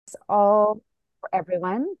all for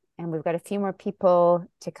everyone. And we've got a few more people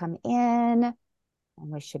to come in, and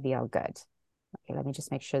we should be all good. Okay, let me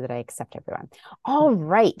just make sure that I accept everyone. All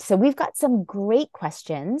right. So we've got some great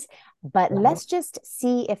questions, but let's just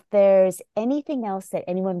see if there's anything else that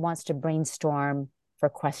anyone wants to brainstorm for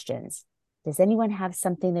questions. Does anyone have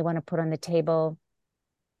something they want to put on the table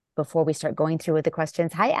before we start going through with the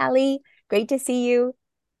questions? Hi, Ali. Great to see you.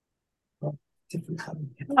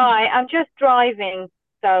 Hi, I'm just driving,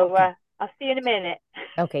 so I'll see you in a minute.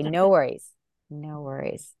 Okay, no worries. No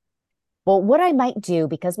worries. Well, what I might do,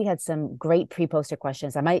 because we had some great pre-poster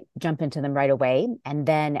questions, I might jump into them right away. And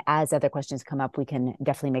then as other questions come up, we can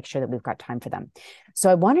definitely make sure that we've got time for them.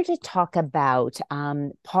 So I wanted to talk about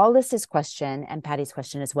Paulus's question and Patty's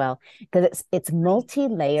question as well, because it's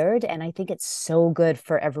multi-layered. And I think it's so good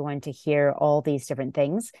for everyone to hear all these different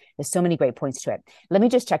things. There's so many great points to it. Let me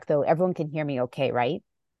just check, though. Everyone can hear me okay, right?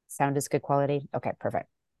 Sound is good quality? Okay, perfect.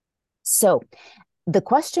 So the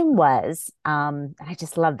question was, I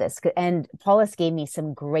just love this. And Paulus gave me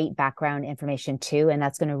some great background information too, and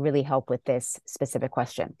that's going to really help with this specific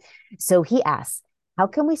question. So he asks, how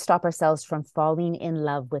can we stop ourselves from falling in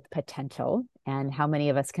love with potential? And how many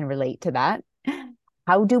of us can relate to that?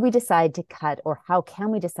 How do we decide to cut, or how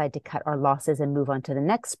can we decide to cut our losses and move on to the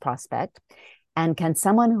next prospect? And can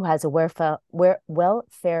someone who has a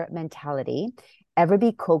welfare mentality ever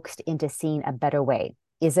be coaxed into seeing a better way?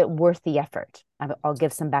 Is it worth the effort? I'll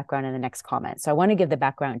give some background in the next comment. So I want to give the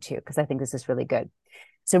background too, because I think this is really good.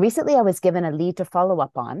 So recently I was given a lead to follow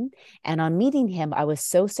up on, and on meeting him, I was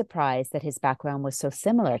so surprised that his background was so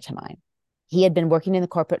similar to mine. He had been working in the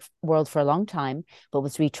corporate world for a long time, but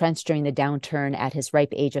was retrenched during the downturn at his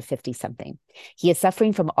ripe age of 50 something. He is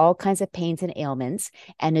suffering from all kinds of pains and ailments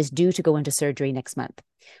and is due to go into surgery next month.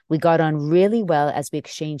 We got on really well as we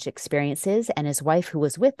exchanged experiences, and his wife, who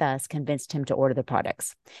was with us, convinced him to order the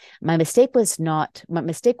products. My mistake was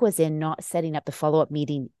in not setting up the follow-up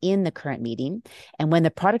meeting in the current meeting. And when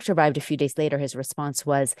the product arrived a few days later, his response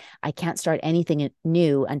was, I can't start anything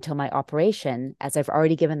new until my operation, as I've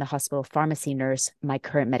already given the hospital pharmacy nurse my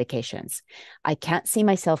current medications. I can't see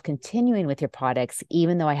myself continuing with your products,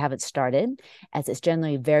 even though I haven't started, as it's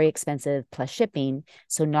generally very expensive plus shipping,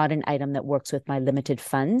 so not an item that works with my limited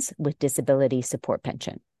funds with disability support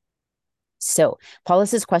pension. So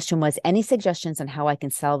Paulus's question was, any suggestions on how I can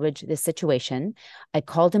salvage this situation? I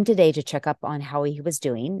called him today to check up on how he was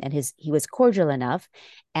doing, and he was cordial enough,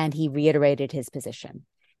 and he reiterated his position.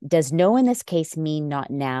 Does no in this case mean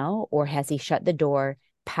not now, or has he shut the door,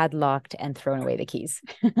 padlocked, and thrown away the keys?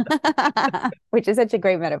 Which is such a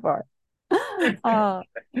great metaphor. Oh.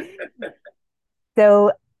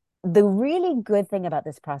 So the really good thing about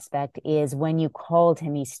this prospect is when you called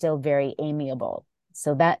him, he's still very amiable.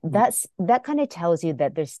 So that kind of tells you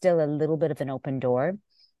that there's still a little bit of an open door.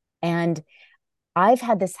 And I've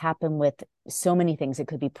had this happen with so many things. It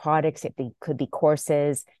could be products, could be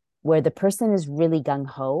courses, where the person is really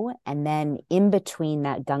gung-ho, and then in between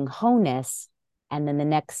that gung-ho-ness and then the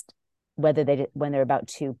next, when they're about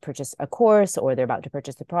to purchase a course or they're about to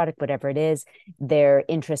purchase the product, whatever it is, their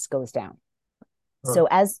interest goes down. So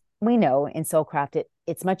as we know in Soulcraft,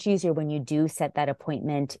 it's much easier when you do set that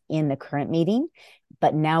appointment in the current meeting,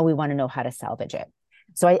 but now we want to know how to salvage it.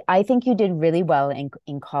 So I think you did really well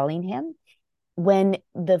in calling him. When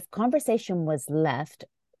the conversation was left,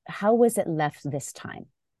 how was it left this time?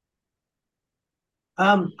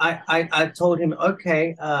 I told him,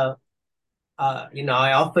 okay, I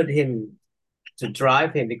offered him to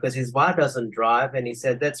drive him because his wife doesn't drive, and he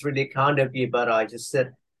said, that's really kind of you, but I just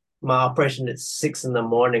said, my operation at 6 in the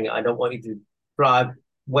morning. I don't want you to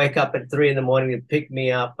wake up at 3 in the morning to pick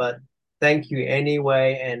me up, but thank you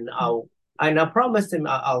anyway. And I promised him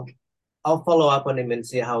I'll follow up on him and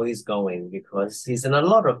see how he's going, because he's in a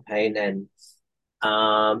lot of pain. And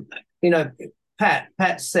um, you know,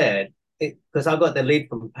 Pat said, because I got the lead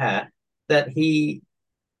from Pat, that he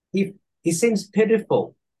he seems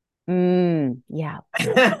pitiful. Yeah.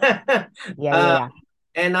 uh, Yeah.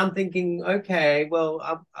 and I'm thinking, okay,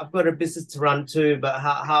 well, I've got a business to run too, but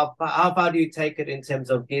how far do you take it in terms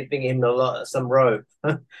of giving him some rope?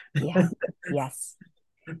 Yeah. Yes.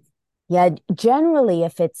 Yeah. Generally,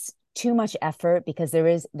 if it's too much effort, because there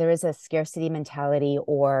is a scarcity mentality,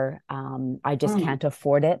 or I just can't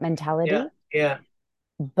afford it Yeah, mentality. yeah.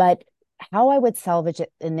 But how I would salvage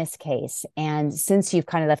it in this case, and since you've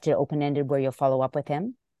kind of left it open-ended where you'll follow up with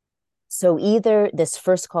him, so either this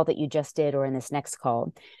first call that you just did or in this next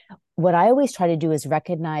call, what I always try to do is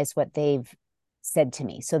recognize what they've said to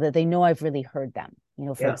me so that they know I've really heard them.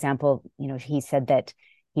 For Yeah. example, he said that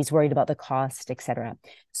he's worried about the cost, etc.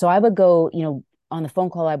 So I would go, on the phone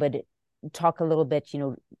call, I would talk a little bit,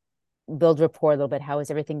 build rapport a little bit. How is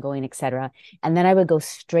everything going, etc. And then I would go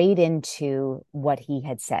straight into what he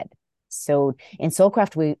had said. So in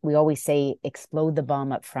Soulcraft, we always say explode the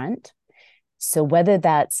bomb up front. So whether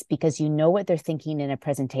that's because you know what they're thinking in a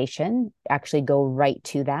presentation, actually go right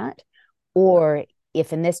to that, or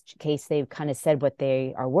if in this case they've kind of said what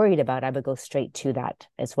they are worried about, I would go straight to that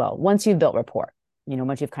as well. Once you've built rapport,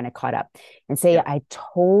 once you've kind of caught up, and say, Yeah. I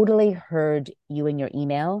totally heard you in your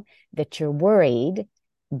email that you're worried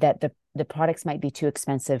that the products might be too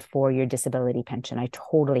expensive for your disability pension. I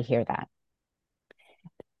totally hear that.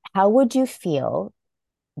 How would you feel,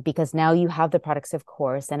 because now you have the products, of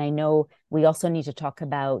course, and I know we also need to talk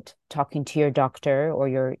about talking to your doctor or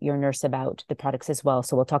your nurse about the products as well.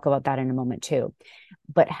 So we'll talk about that in a moment too.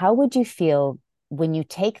 But how would you feel when you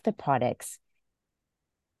take the products,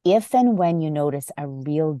 if and when you notice a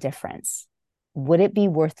real difference? Would it be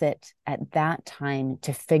worth it at that time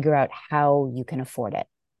to figure out how you can afford it?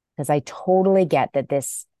 Because I totally get that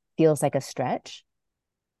this feels like a stretch.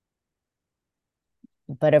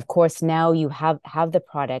 But of course, now you have the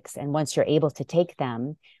products, and once you're able to take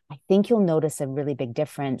them, I think you'll notice a really big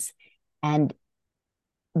difference. And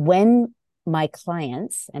when my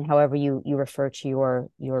clients, and however you refer to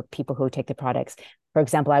your people who take the products, for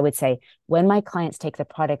example, I would say when my clients take the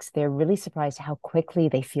products, they're really surprised how quickly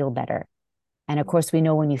they feel better. And of course, we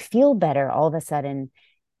know when you feel better, all of a sudden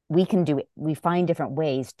we find different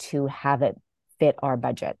ways to have it fit our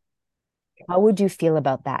budget. How would you feel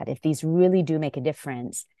about that? If these really do make a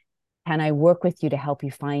difference, can I work with you to help you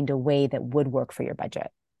find a way that would work for your budget?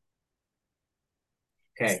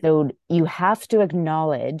 Okay. So you have to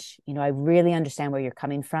acknowledge, I really understand where you're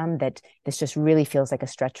coming from, that this just really feels like a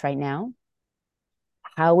stretch right now.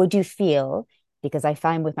 How would you feel? Because I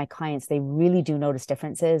find with my clients, they really do notice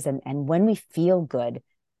differences. And when we feel good,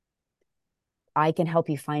 I can help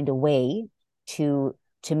you find a way to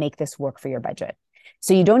make this work for your budget.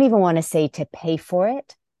 So you don't even want to say to pay for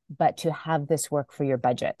it, but to have this work for your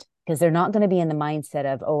budget, because they're not going to be in the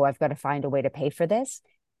mindset of, oh, I've got to find a way to pay for this,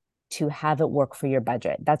 to have it work for your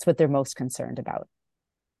budget. That's what they're most concerned about.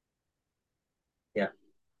 Yeah.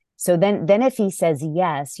 So then if he says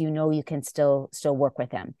yes, you can still work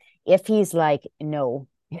with him. If he's like, no,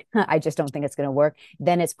 I just don't think it's going to work,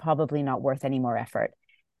 then it's probably not worth any more effort.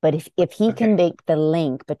 But if he can make the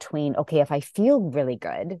link between, okay, if I feel really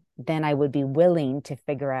good, then I would be willing to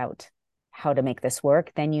figure out how to make this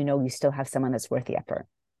work, then you still have someone that's worth the effort.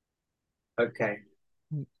 Okay.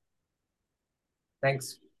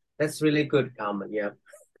 Thanks. That's really good, Carmen. Yeah.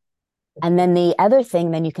 And then the other thing,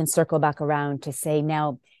 then you can circle back around to say,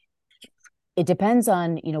 now, it depends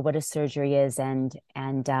on, what a surgery is and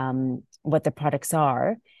what the products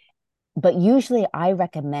are. But usually I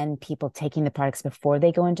recommend people taking the products before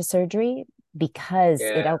they go into surgery, because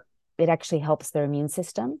it actually helps their immune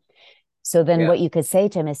system. So then what you could say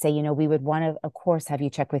to him is say, we would want to, of course, have you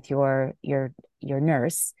check with your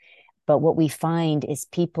nurse. But what we find is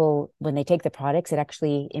people, when they take the products, it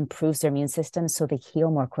actually improves their immune system, so they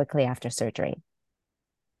heal more quickly after surgery.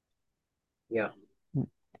 Yeah.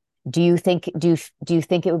 Do you think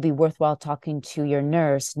it would be worthwhile talking to your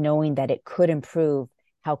nurse, knowing that it could improve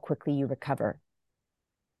how quickly you recover?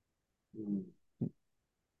 Mm.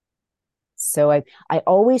 So I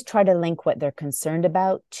always try to link what they're concerned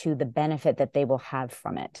about to the benefit that they will have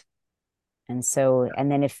from it. And so,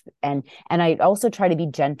 and then and I also try to be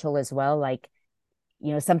gentle as well. Like,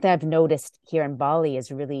 something I've noticed here in Bali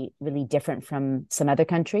is really, really different from some other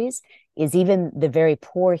countries, is even the very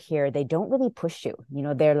poor here, they don't really push you.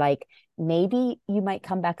 They're like, maybe you might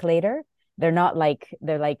come back later. They're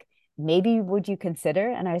like, maybe would you consider?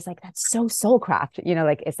 And I was like, that's so Soulcraft,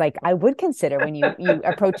 like, it's like, I would consider when you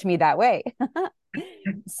approach me that way.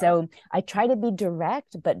 So I try to be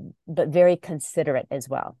direct, but very considerate as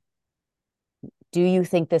well. Do you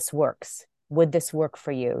think this works? Would this work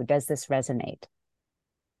for you? Does this resonate?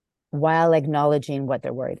 While acknowledging what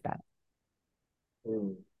they're worried about.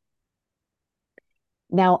 Mm.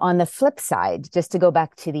 Now, on the flip side, just to go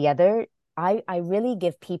back to the other, I really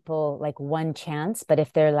give people like one chance, but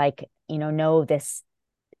if they're like, no, this,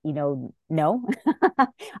 no,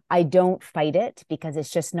 I don't fight it, because it's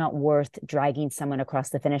just not worth dragging someone across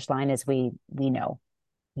the finish line, as we know,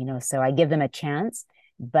 so I give them a chance.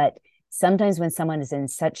 But sometimes when someone is in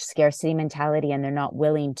such scarcity mentality and they're not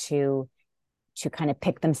willing to kind of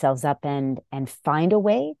pick themselves up and find a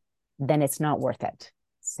way, then it's not worth it.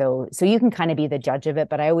 So you can kind of be the judge of it,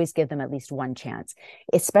 but I always give them at least one chance.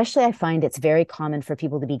 Especially, I find it's very common for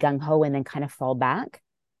people to be gung-ho and then kind of fall back.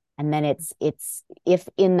 And then it's if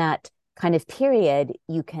in that kind of period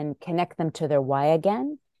you can connect them to their why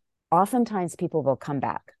again, oftentimes people will come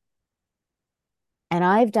back. And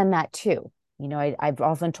I've done that too. I've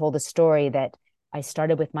often told the story that I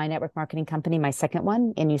started with my network marketing company, my second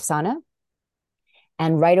one in USANA.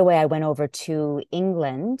 And right away, I went over to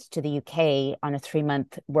England, to the UK on a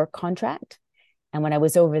 3-month work contract. And when I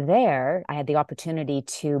was over there, I had the opportunity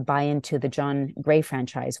to buy into the John Gray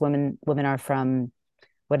franchise. Women are from,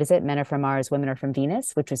 what is it? Men are from Mars, women are from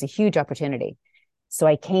Venus, which was a huge opportunity. So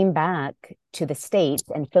I came back to the States,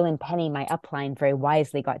 and Phil and Penny, my upline, very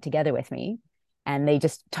wisely got together with me. And they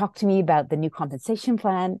just talked to me about the new compensation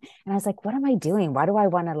plan. And I was like, what am I doing? Why do I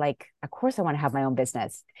want to, of course I want to have my own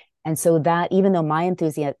business. And so that, even though my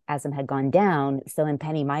enthusiasm had gone down, Phil and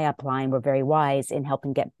Penny, my upline, were very wise in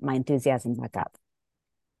helping get my enthusiasm back up.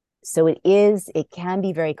 So it can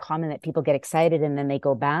be very common that people get excited and then they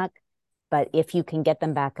go back. But if you can get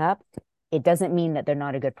them back up, it doesn't mean that they're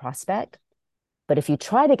not a good prospect. But if you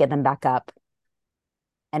try to get them back up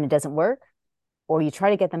and it doesn't work, or you try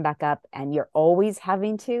to get them back up and you're always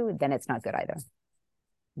having to, then it's not good either.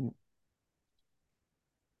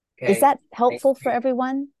 Okay. Is that helpful for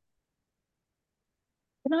everyone?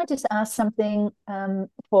 Can I just ask something,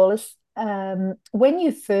 Paulus? When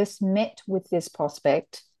you first met with this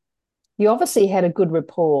prospect, you obviously had a good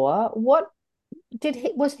rapport.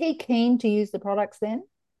 Was he keen to use the products then?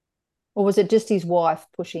 Or was it just his wife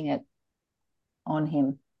pushing it on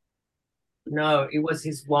him? No, it was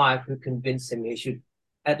his wife who convinced him he should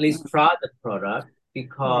at least try the product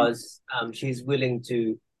because she's willing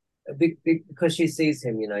to, because she sees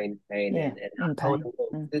him, in pain. Yeah, and I told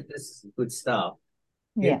him, this is good stuff.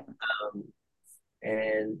 Yeah.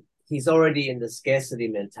 And he's already in the scarcity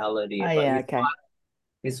mentality.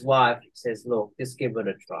 His wife says, look, just give it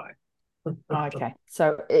a try. Okay.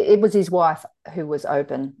 So it was his wife who was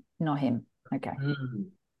open, not him. Okay.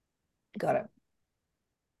 Got it.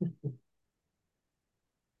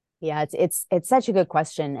 Yeah, it's such a good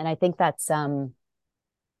question. And I think that's in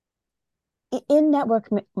network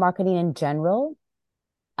marketing in general,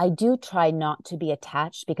 I do try not to be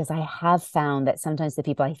attached, because I have found that sometimes the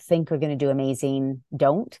people I think are going to do amazing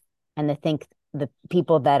don't. And the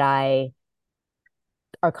people that I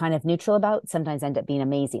are kind of neutral about sometimes end up being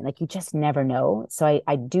amazing. Like, you just never know. So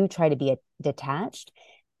I do try to be detached.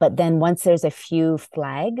 But then once there's a few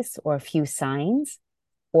flags or a few signs,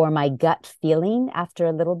 or my gut feeling after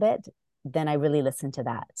a little bit, then I really listen to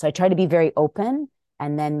that. So I try to be very open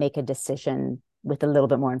and then make a decision with a little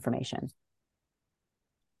bit more information.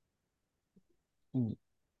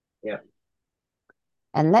 Yeah.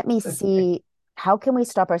 And let me see, how can we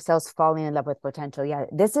stop ourselves falling in love with potential? Yeah,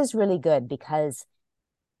 this is really good, because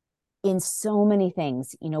in so many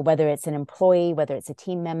things, whether it's an employee, whether it's a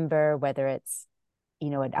team member, whether it's,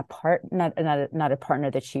 not a partner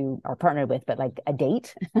that you are partnered with, but like a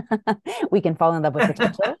date, we can fall in love with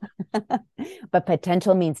potential. But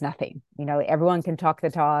potential means nothing. Everyone can talk the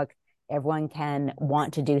talk. Everyone can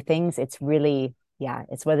want to do things. It's really,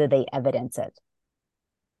 it's whether they evidence it.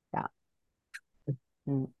 Yeah.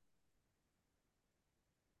 And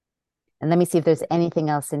let me see if there's anything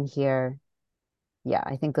else in here. Yeah,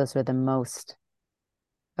 I think those were the most.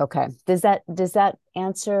 Okay. Does that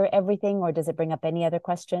answer everything, or does it bring up any other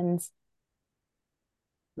questions?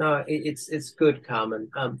 No, it's good, Carmen.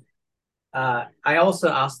 I also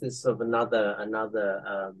asked this of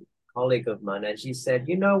another colleague of mine, and she said,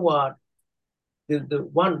 you know what, the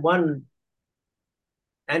one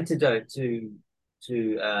antidote to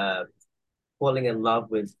falling in love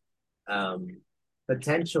with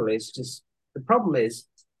potential is just, the problem is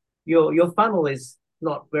your funnel is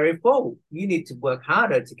not very full. You need to work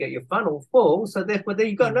harder to get your funnel full. So therefore,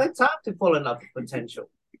 you've got no time to fall in love with potential.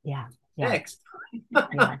 Yeah. Next.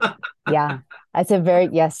 Yeah. That's a very,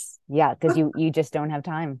 yes. Yeah. Because you just don't have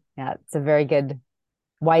time. Yeah. It's a very good,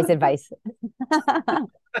 wise advice.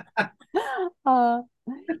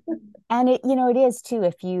 And it is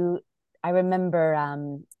too. I remember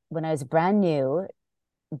when I was brand new,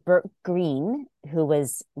 Bert Green, he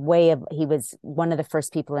was one of the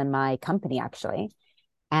first people in my company, actually.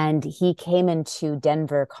 And he came into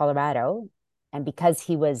Denver, Colorado. And because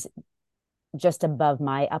he was just above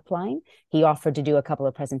my upline, he offered to do a couple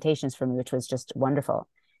of presentations for me, which was just wonderful.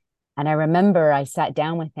 And I remember I sat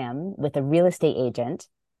down with him with a real estate agent,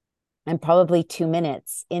 and probably 2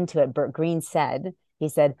 minutes into it, Bert Green said,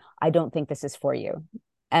 I don't think this is for you.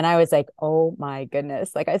 And I was like, oh my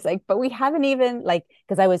goodness. I was like, but we haven't even,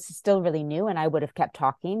 because I was still really new and I would have kept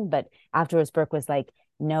talking. But afterwards, Burke was like,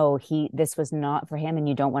 no, this was not for him, and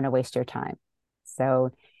you don't want to waste your time.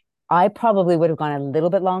 So I probably would have gone a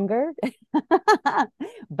little bit longer.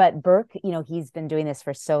 But Burke, he's been doing this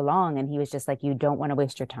for so long, and he was just like, you don't want to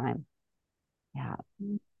waste your time. Yeah.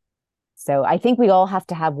 So I think we all have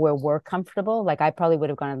to have where we're comfortable. Like I probably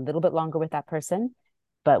would have gone a little bit longer with that person,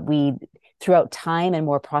 but throughout time and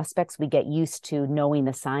more prospects, we get used to knowing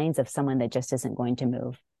the signs of someone that just isn't going to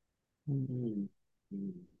move. Mm.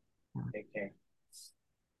 Mm. Okay.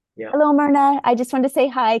 Yeah. Hello, Myrna. I just wanted to say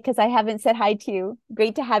hi because I haven't said hi to you.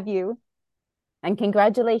 Great to have you. And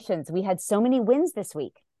congratulations. We had so many wins this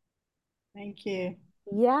week. Thank you.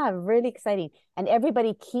 Yeah, really exciting. And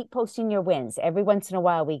everybody keep posting your wins. Every once in a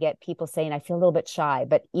while, we get people saying, I feel a little bit shy,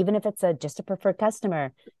 but even if it's just a preferred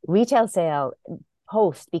customer, retail sale,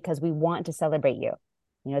 post because we want to celebrate you.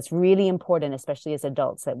 You know, it's really important, especially as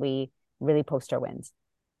adults, that we really post our wins.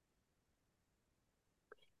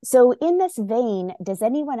 So in this vein, does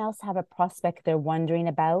anyone else have a prospect they're wondering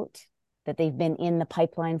about that they've been in the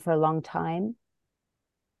pipeline for a long time?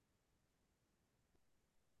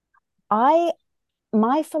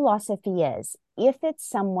 My philosophy is if it's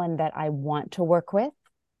someone that I want to work with,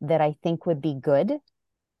 that I think would be good,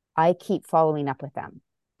 I keep following up with them.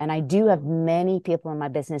 And I do have many people in my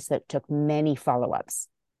business that took many follow-ups,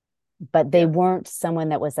 but they weren't someone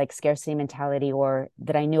that was like scarcity mentality or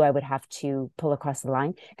that I knew I would have to pull across the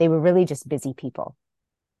line. They were really just busy people.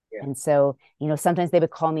 Yeah. And so, you know, sometimes they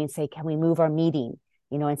would call me and say, can we move our meeting?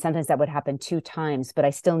 You know, and sometimes that would happen 2 times, but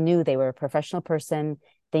I still knew they were a professional person.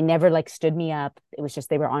 They never like stood me up. It was just,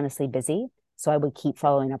 they were honestly busy. So I would keep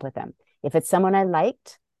following up with them. If it's someone I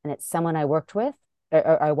liked and it's someone I worked with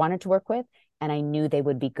or I wanted to work with, and I knew they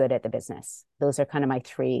would be good at the business. Those are kind of my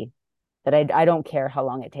 3 that I don't care how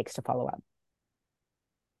long it takes to follow up.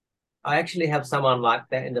 I actually have someone like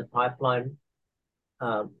that in the pipeline,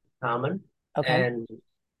 Carmen. Okay.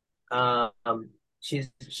 And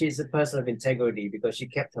she's a person of integrity because she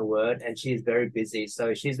kept her word and she's very busy.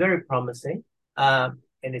 So she's very promising.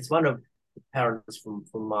 And it's one of the parents from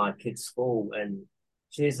my kid's school. And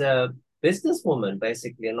she's a businesswoman,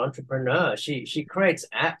 basically an entrepreneur. She creates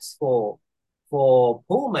apps for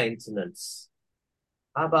pool maintenance.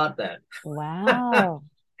 How about that? Wow.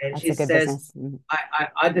 And That's she a good says, business.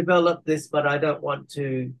 I developed this, but I don't want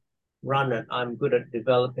to run it. I'm good at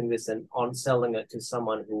developing this and on selling it to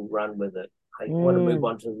someone who run with it. I want to move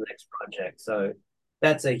on to the next project. So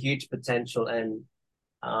that's a huge potential. And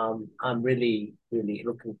I'm really, really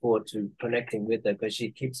looking forward to connecting with her because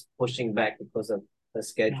she keeps pushing back because of her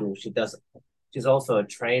schedule. Yeah. She's also a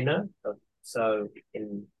trainer. So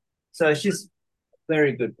she's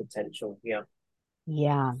very good potential. Yeah.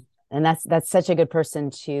 Yeah. And that's such a good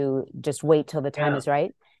person to just wait till the time is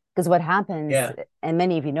right. Because what happens, and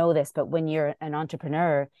many of you know this, but when you're an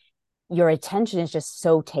entrepreneur, your attention is just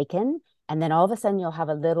so taken. And then all of a sudden you'll have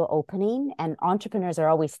a little opening, and entrepreneurs are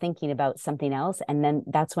always thinking about something else. And then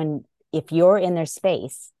that's when, if you're in their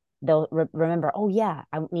space, they'll remember, oh yeah,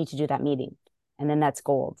 I need to do that meeting. And then that's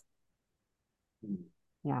gold.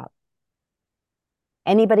 Yeah.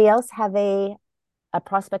 Anybody else have a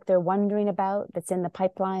prospect they're wondering about that's in the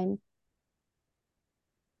pipeline?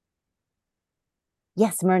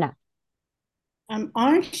 Yes, Myrna.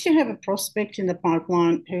 I actually have a prospect in the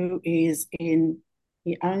pipeline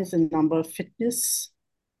he owns a number of fitness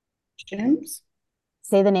gyms.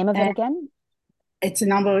 Say the name of it again.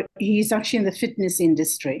 He's actually in the fitness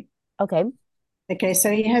industry. Okay. Okay, so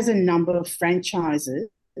he has a number of franchises.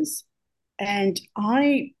 And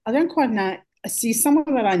I don't quite know. I see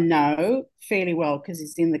someone that I know fairly well because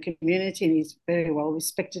he's in the community and he's very well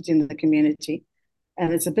respected in the community.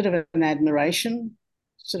 And it's a bit of an admiration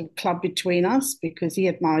sort of club between us because he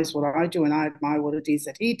admires what I do and I admire what it is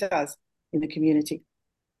that he does in the community.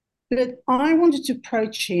 But I wanted to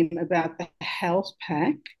approach him about the health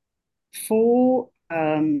pack for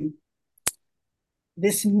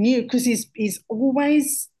this new, because he's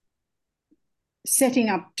always setting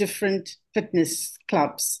up different fitness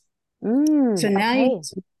clubs. So now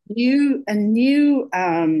it's a new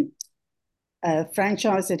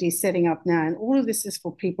franchise that he's setting up now, and all of this is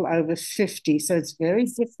for people over 50. So it's very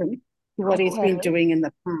different to what he's been doing in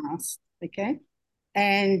the past. Okay,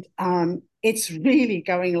 and it's really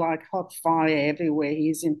going like hot fire everywhere.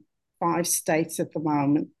 He's in 5 states at the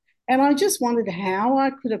moment, and I just wondered how I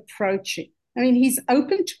could approach it. I mean, he's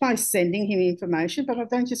open to my sending him information, but I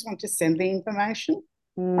don't just want to send the information.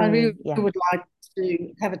 I really would like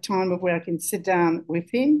to have a time of where I can sit down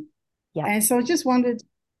with him. Yeah. And so I just wondered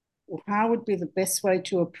how would be the best way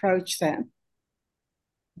to approach that.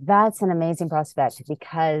 That's an amazing prospect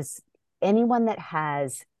because anyone that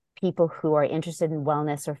has people who are interested in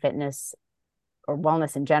wellness or fitness or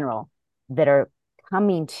wellness in general that are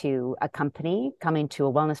coming to a company, coming to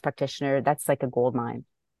a wellness practitioner, that's like a gold mine.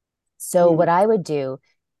 So what I would do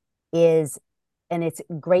is, and it's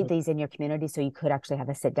great that he's in your community, so you could actually have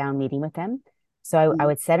a sit down meeting with him. So I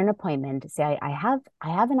would set an appointment, say, I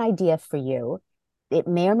have an idea for you. It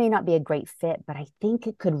may or may not be a great fit, but I think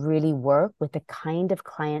it could really work with the kind of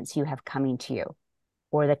clients you have coming to you,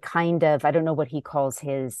 or the kind of, I don't know what he calls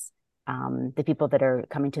his, the people that are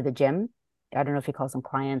coming to the gym. I don't know if he calls them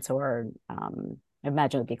clients or I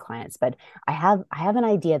imagine it would be clients, but I have an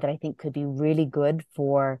idea that I think could be really good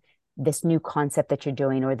for this new concept that you're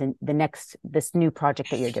doing, or this new project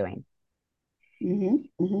that you're doing.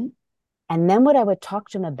 And then what I would talk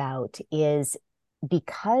to him about is,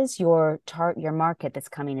 because your market that's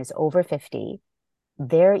coming is over 50,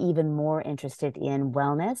 they're even more interested in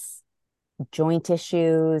wellness, joint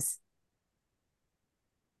issues,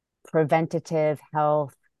 preventative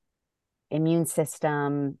health, immune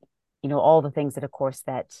system, all the things that, of course,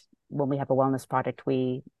 that when we have a wellness product,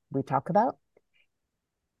 we talk about.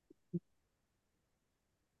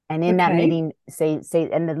 And in that meeting, say,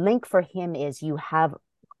 and the link for him is, you have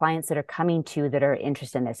clients that are coming to that are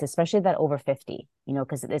interested in this, especially that over 50,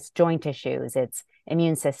 because it's joint issues, it's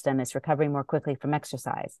immune system, it's recovering more quickly from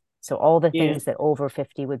exercise. So all the things that over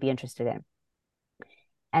 50 would be interested in.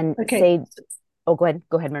 And say, oh, go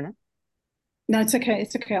ahead, Myrna. No, it's okay.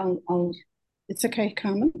 It's okay. It's okay,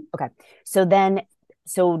 Carmen. Okay. So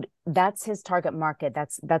that's his target market.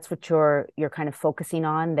 That's what you're kind of focusing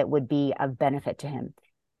on, that would be of benefit to him.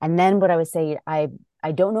 And then what I would say, I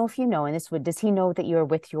don't know if you know, and does he know that you're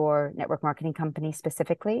with your network marketing company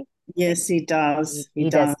specifically? Yes, he does. He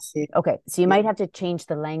does. Yeah. Okay. So you might have to change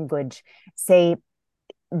the language, say,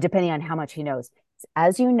 depending on how much he knows.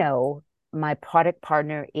 As you know, my product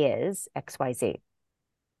partner is XYZ.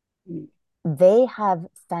 They have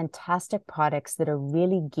fantastic products that are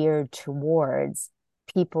really geared towards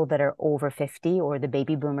people that are over 50, or the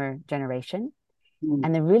baby boomer generation.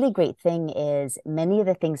 And the really great thing is, many of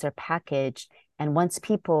the things are packaged, and once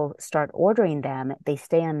people start ordering them, they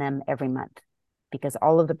stay on them every month, because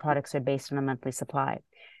all of the products are based on a monthly supply.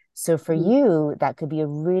 So for you, that could be a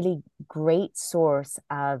really great source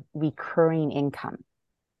of recurring income,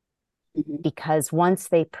 because once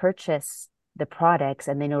they purchase the products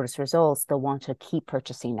and they notice results, they'll want to keep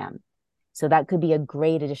purchasing them. So that could be a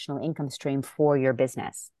great additional income stream for your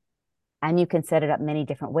business. And you can set it up many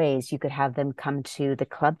different ways. You could have them come to the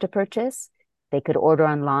club to purchase. They could order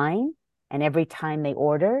online, and every time they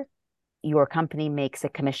order, your company makes a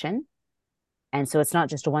commission. And so it's not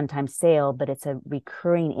just a one-time sale, but it's a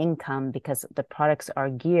recurring income, because the products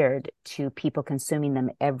are geared to people consuming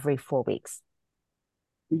them every 4 weeks.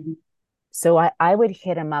 So I would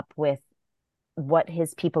hit him up with what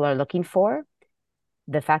his people are looking for.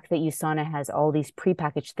 The fact that USANA has all these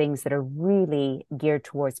prepackaged things that are really geared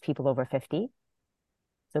towards people over 50,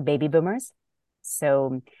 so baby boomers.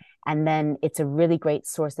 So, and then it's a really great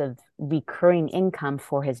source of recurring income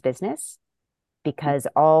for his business, because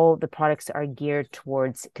all the products are geared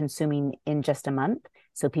towards consuming in just a month.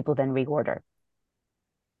 So people then reorder.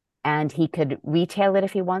 And he could retail it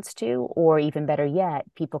if he wants to, or even better yet,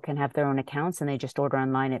 people can have their own accounts and they just order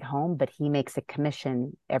online at home, but he makes a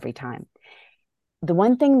commission every time. The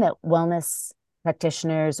one thing that wellness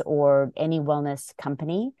practitioners or any wellness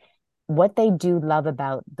company, what they do love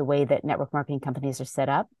about the way that network marketing companies are set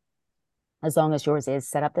up, as long as yours is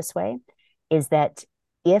set up this way, is that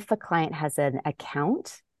if a client has an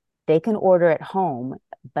account, they can order at home,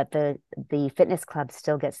 but the fitness club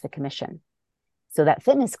still gets the commission. So that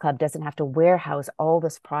fitness club doesn't have to warehouse all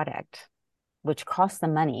this product, which costs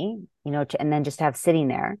them money, and then just have sitting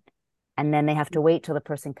there. And then they have to wait till the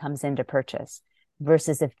person comes in to purchase.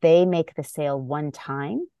 Versus if they make the sale one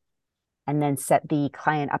time and then set the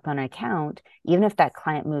client up on an account, even if that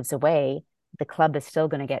client moves away, the club is still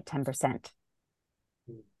going to get 10%.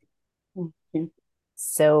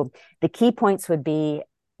 So the key points would be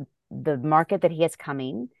the market that he has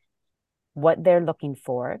coming, what they're looking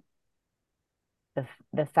for,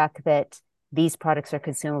 the fact that these products are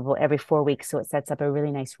consumable every 4 weeks, so it sets up a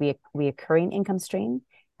really nice reoccurring income stream,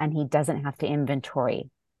 and he doesn't have to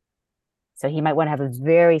inventory. So he might want to have a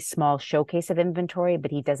very small showcase of inventory, but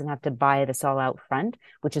he doesn't have to buy this all out front,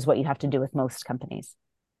 which is what you have to do with most companies,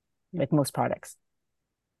 like most products.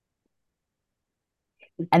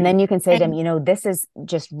 And then you can say to them, this is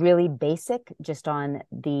just really basic, just on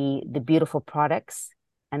the beautiful products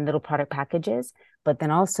and little product packages. But then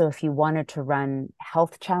also, if you wanted to run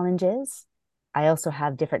health challenges, I also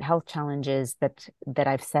have different health challenges that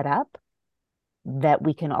I've set up that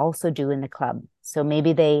we can also do in the club. So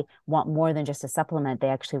maybe they want more than just a supplement. They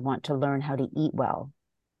actually want to learn how to eat well.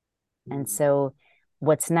 And so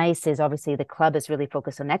what's nice is, obviously the club is really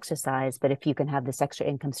focused on exercise, but if you can have this extra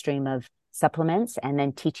income stream of supplements and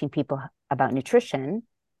then teaching people about nutrition,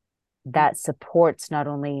 that supports not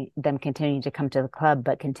only them continuing to come to the club,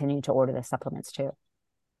 but continue to order the supplements too.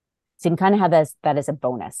 So you can kind of have that as a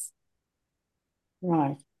bonus.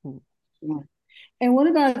 Right. Right. And what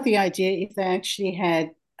about the idea if they actually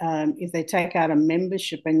had, if they take out a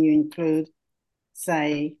membership and you include,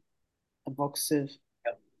 say, a box of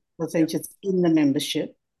lozenges in the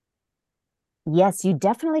membership? Yes, you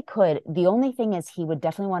definitely could. The only thing is he would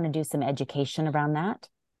definitely want to do some education around that,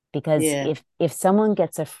 because if someone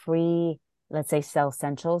gets a free, let's say, Cell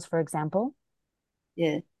Essentials, for example,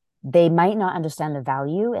 they might not understand the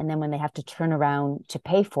value, and then when they have to turn around to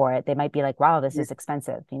pay for it, they might be like, wow, this is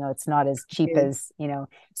expensive, it's not as cheap as,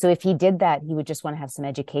 so if he did that, he would just want to have some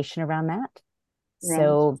education around that. Right.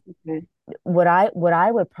 So what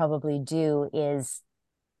I would probably do is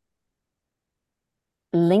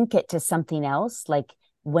link it to something else, like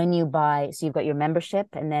when you buy, so you've got your membership,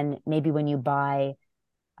 and then maybe when you buy,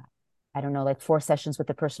 I don't know, like 4 sessions with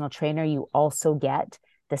the personal trainer, you also get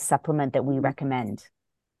the supplement that we recommend.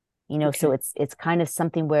 So it's kind of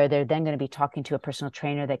something where they're then going to be talking to a personal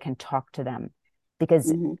trainer that can talk to them.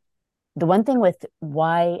 Because the one thing with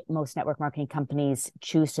why most network marketing companies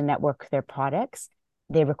choose to network their products,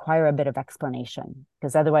 they require a bit of explanation,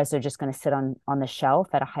 because otherwise they're just going to sit on the shelf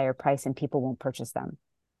at a higher price and people won't purchase them.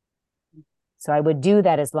 So I would do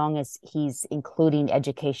that as long as he's including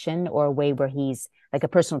education, or a way where he's like a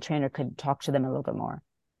personal trainer could talk to them a little bit more.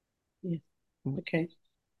 Yeah. Okay.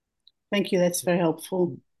 Thank you. That's very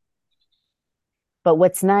helpful. But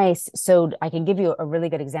what's nice, so I can give you a really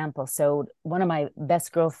good example. So one of my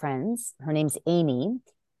best girlfriends, her name's Amy.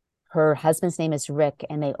 Her husband's name is Rick,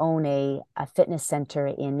 and they own a fitness center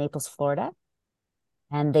in Naples, Florida.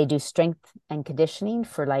 And they do strength and conditioning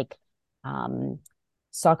for like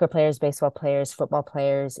soccer players, baseball players, football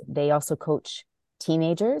players. They also coach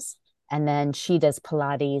teenagers. And then she does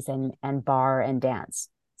Pilates and bar and dance.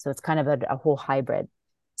 So it's kind of a whole hybrid.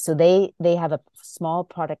 So they have a small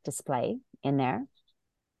product display in there.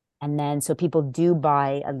 And then so people do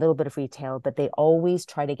buy a little bit of retail, but they always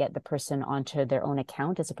try to get the person onto their own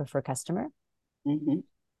account as a preferred customer.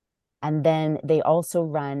 And then they also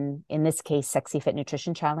run, in this case, Sexy Fit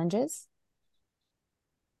Nutrition challenges.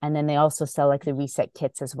 And then they also sell like the reset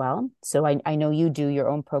kits as well. So I know you do your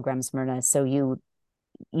own programs, Myrna. So you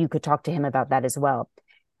could talk to him about that as well.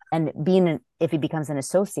 And if he becomes an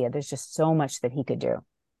associate, there's just so much that he could do.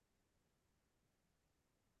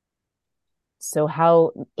 So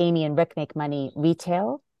how Amy and Rick make money: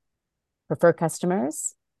 retail, preferred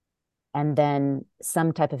customers, and then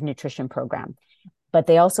some type of nutrition program. But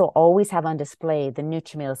they also always have on display the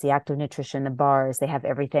NutriMeals, the active nutrition, the bars. They have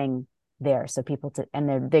everything there. So people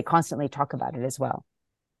and they constantly talk about it as well.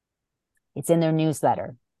 It's in their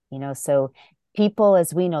newsletter, so people,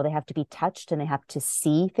 as we know, they have to be touched and they have to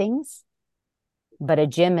see things. But a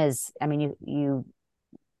gym is, I mean,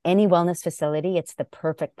 any wellness facility, it's the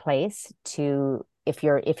perfect place to, if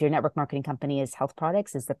your network marketing company is health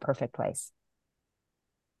products, is the perfect place.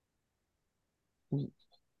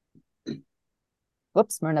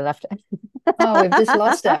 Whoops, Myrna left. Oh, we've just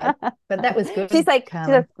lost her. But that was good. She's like,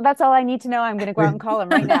 that's all I need to know. I'm going to go out and call him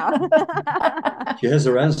right now. She has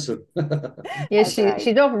her answer. Yes,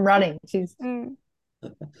 she's off and running. She's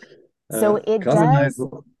so it Carmen, does.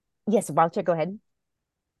 Yes, Walter, go ahead.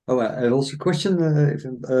 Oh, I have also a question.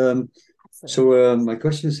 So my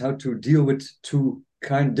question is how to deal with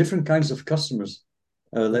different kinds of customers.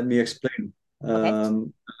 Let me explain.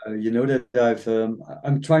 You know that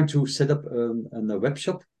I'm trying to set up a web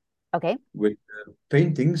shop. Okay. With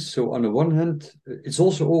paintings. So on the one hand, it's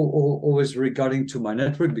also always regarding to my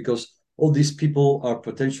network, because all these people are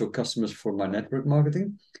potential customers for my network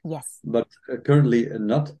marketing. Yes. But currently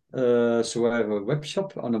not. So I have a web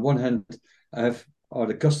shop. On the one hand, are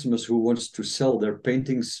the customers who wants to sell their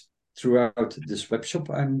paintings throughout this web shop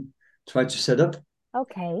I'm trying to set up.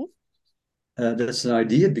 Okay. That's an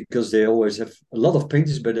idea, because they always have a lot of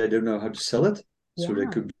paintings, but they don't know how to sell it. Yeah. So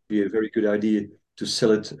that could be a very good idea to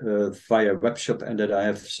sell it via web shop, and that I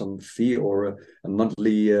have some fee or a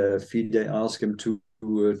monthly fee they ask them to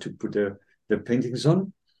put their paintings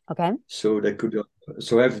on. Okay. So they could.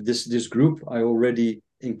 So I have this group. I already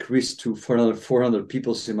increased to 400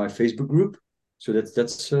 people in my Facebook group. So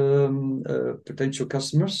that's potential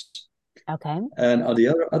customers. Okay. And on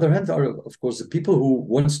the other hand are, of course, the people who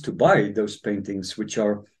wants to buy those paintings, which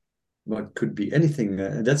are what could be anything.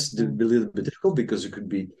 And that's a little bit difficult, because it could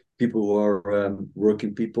be people who are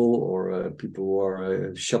working people, or people who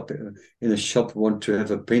are in a shop want to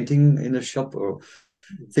have a painting in a shop, or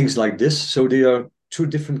things like this. So they are 2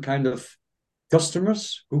 different kind of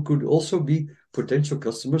customers who could also be potential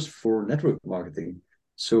customers for network marketing.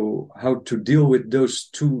 So how to deal with those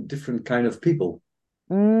two different kind of people?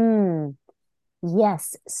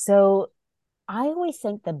 Yes. So I always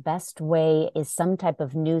think the best way is some type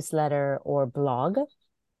of newsletter or blog.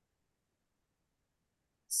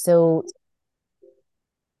 So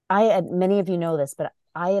many of you know this, but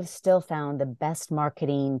I have still found the best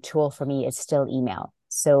marketing tool for me is still email.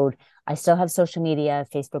 So I still have social media,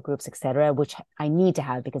 Facebook groups, etc., which I need to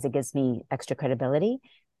have because it gives me extra credibility.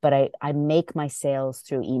 But I make my sales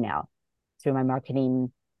through email, through my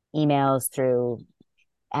marketing emails,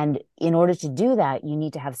 and in order to do that, you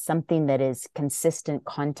need to have something that is consistent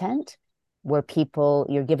content where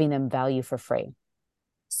you're giving them value for free.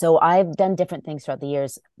 So I've done different things throughout the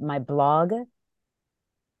years. My blog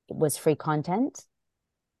was free content.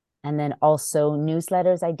 And then also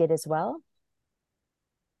newsletters I did as well.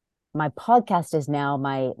 My podcast is now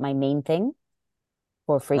my main thing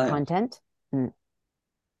for free content.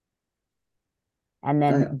 And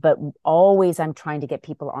then, but always I'm trying to get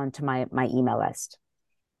people onto my email list.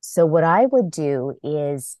 So what I would do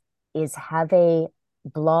is have a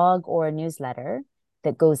blog or a newsletter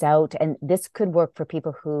that goes out, and this could work for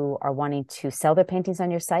people who are wanting to sell their paintings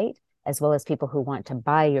on your site, as well as people who want to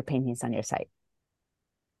buy your paintings on your site.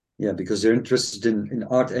 Yeah, because they're interested in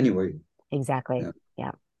art anyway. Exactly.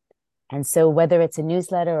 Yeah. And so whether it's a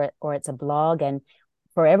newsletter or it's a blog, and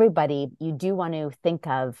for everybody, you do want to think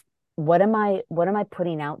of what am I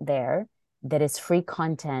putting out there that is free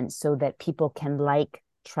content so that people can like,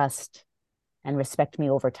 trust, and respect me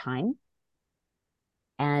over time.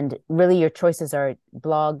 And really your choices are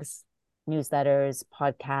blogs, newsletters,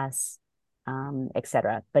 podcasts,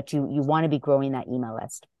 etc. But you want to be growing that email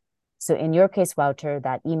list. So in your case, Wouter,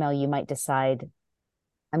 that email, you might decide,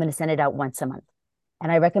 I'm going to send it out once a month.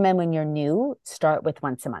 And I recommend when you're new, start with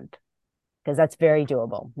once a month, because that's very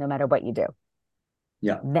doable, no matter what you do.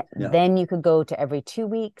 Yeah. Then you could go to every 2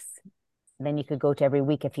 weeks. Then you could go to every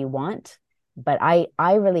week if you want. But I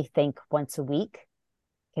really think once a week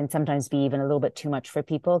can sometimes be even a little bit too much for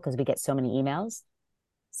people because we get so many emails.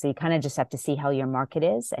 So you kind of just have to see how your market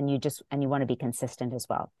is, and you want to be consistent as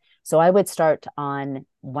well. So I would start on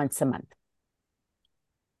once a month.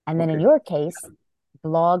 And then in your case,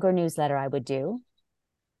 blog or newsletter I would do.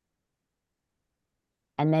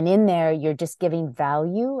 And then in there, you're just giving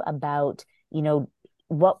value about,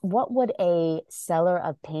 what would a seller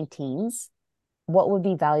of paintings, what would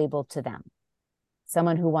be valuable to them?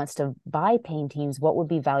 Someone who wants to buy paintings, what would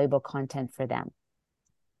be valuable content for them?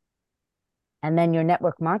 And then your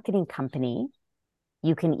network marketing company,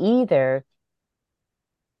 you can either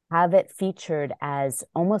have it featured as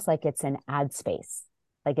almost like it's an ad space.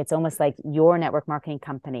 Like it's almost like your network marketing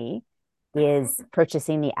company is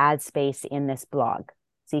purchasing the ad space in this blog.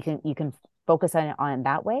 So you can focus on it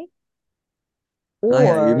that way.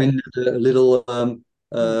 Or you mean a little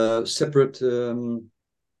separate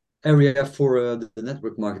area for the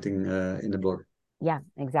network marketing in the blog? Yeah,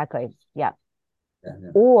 exactly. Yeah.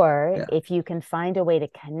 Or if you can find a way to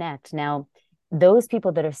connect. Now, those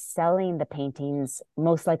people that are selling the paintings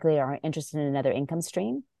most likely are interested in another income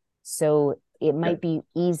stream. So it might be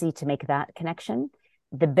easy to make that connection.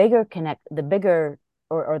 The bigger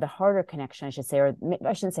or the harder connection, I should say, or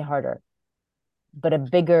I shouldn't say harder, but a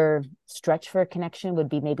bigger stretch for a connection would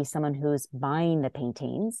be maybe someone who's buying the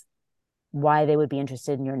paintings, why they would be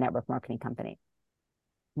interested in your network marketing company.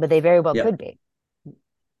 But they very well could be.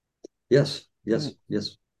 Yes.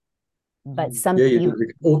 But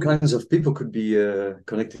all kinds of people could be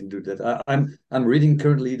connected to that. I'm reading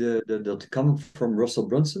currently the .com from Russell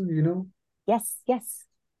Brunson, Yes.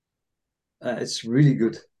 It's really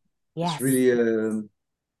good. Yes. It's really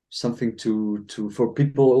something to for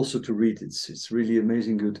people also to read. It's really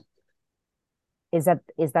amazing good. Is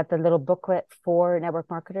that the little booklet for network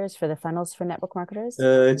marketers, for the funnels for network marketers?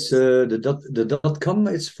 It's the .com.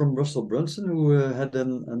 It's from Russell Brunson, who had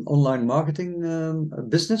an online marketing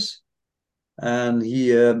business, and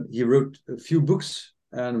he wrote a few books.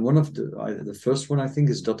 And one of the first one I think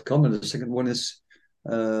is .com, and the second one is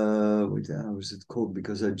wait, how is it called?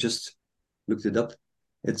 Because I just looked it up.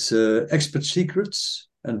 It's Expert Secrets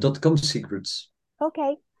and .com Secrets.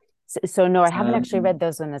 Okay. So no, I haven't actually read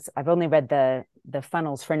those ones. I've only read the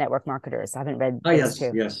funnels for network marketers. I haven't read those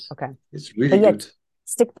two. Yes. Okay. It's really good.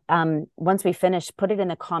 Once we finish, put it in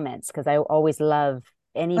the comments, because I always love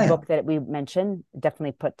any book that we mention,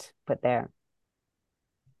 definitely put there.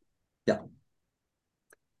 Yeah.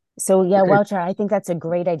 So Wouter, I think that's a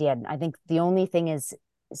great idea. I think the only thing is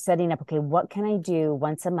setting up, okay, what can I do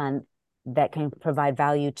once a month that can provide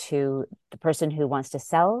value to the person who wants to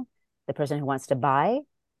sell, the person who wants to buy,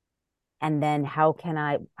 and then how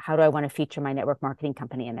do I want to feature my network marketing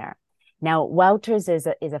company in there? Now, Wouters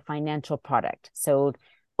is a financial product. So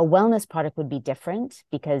a wellness product would be different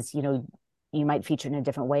because, you might feature in a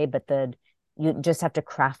different way, but you just have to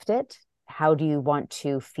craft it. How do you want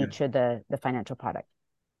to feature the financial product?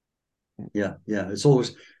 Yeah. It's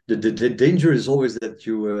always the danger is always that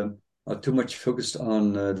you are too much focused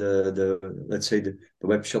on the let's say the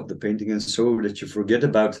web shop, the painting, and so that you forget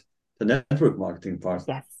about the network marketing part.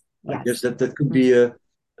 Yes. I Yes. guess that could be a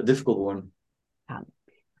difficult one.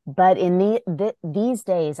 But in these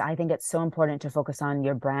days, I think it's so important to focus on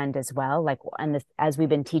your brand as well. Like, as we've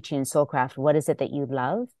been teaching in Soulcraft, what is it that you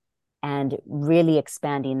love, and really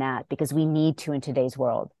expanding that, because we need to in today's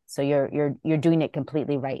world. So you're doing it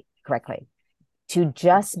completely right, correctly. To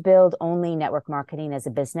just build only network marketing as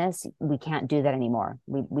a business, we can't do that anymore.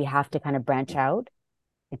 We have to kind of branch out.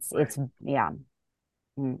 It's yeah.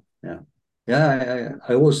 Yeah. Yeah,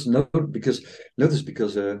 I always notice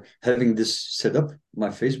because having this set up, my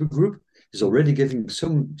Facebook group is already getting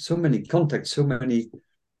so many contacts, so many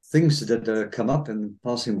things that come up and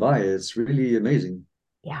passing by. It's really amazing.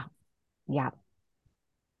 Yeah.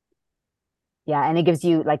 And it gives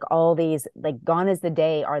you like all these, like, gone is the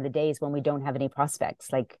day are the days when we don't have any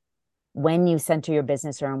prospects. Like, when you center your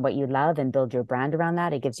business around what you love and build your brand around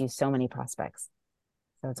that, it gives you so many prospects.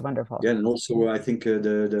 So it's wonderful. Yeah, and also I think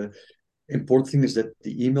the important thing is that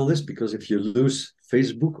the email list, because if you lose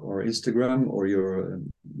Facebook or Instagram or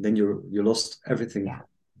then you lost everything.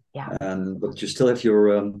 Yeah. But you still have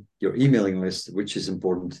your emailing list, which is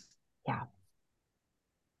important.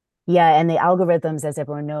 Yeah, and the algorithms, as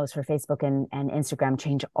everyone knows, for Facebook and Instagram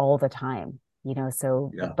change all the time,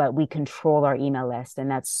 but we control our email list, and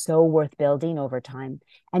that's so worth building over time.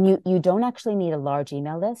 And you don't actually need a large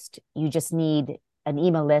email list. You just need an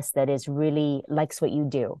email list that is really likes what you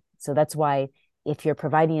do. So that's why if you're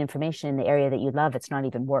providing information in the area that you love, it's not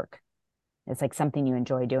even work. It's like something you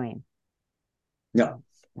enjoy doing. Yeah.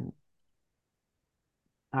 All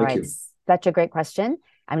right. Such a great question.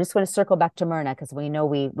 I'm just going to circle back to Myrna because we know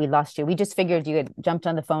we lost you. We just figured you had jumped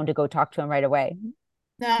on the phone to go talk to him right away.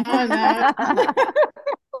 No.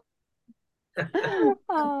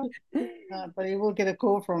 But he will get a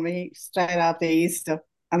call from me straight after Easter.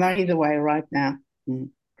 I'm either way right now.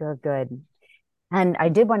 Good. And I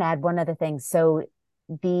did want to add one other thing. So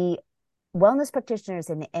the wellness practitioners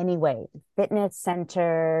in any way, fitness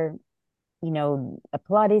center, a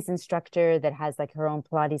Pilates instructor that has like her own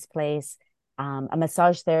Pilates place, a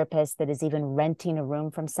massage therapist that is even renting a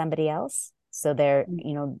room from somebody else. So they're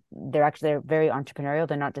very entrepreneurial.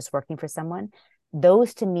 They're not just working for someone.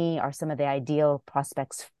 Those to me are some of the ideal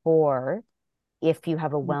prospects for if you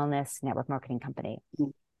have a wellness network marketing company.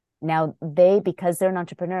 Now, because they're an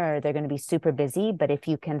entrepreneur, they're going to be super busy. But if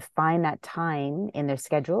you can find that time in their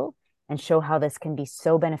schedule and show how this can be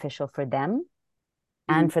so beneficial for them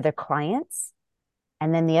and for their clients.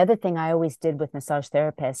 And then the other thing I always did with massage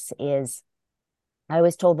therapists is I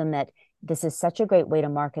always told them that this is such a great way to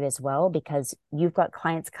market as well, because you've got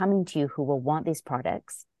clients coming to you who will want these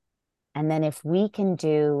products. And then if we can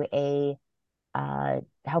do a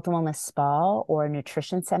health and wellness spa or a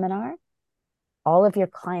nutrition seminar, all of your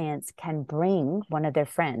clients can bring one of their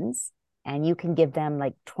friends and you can give them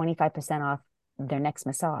like 25% off their next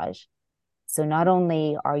massage. So not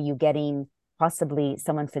only are you getting possibly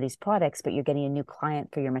someone for these products, but you're getting a new client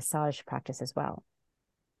for your massage practice as well.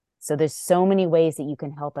 So there's so many ways that you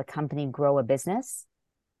can help a company grow a business,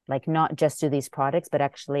 like not just do these products, but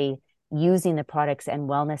actually using the products and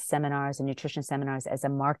wellness seminars and nutrition seminars as a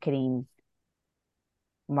marketing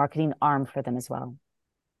arm for them as well.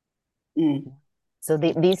 So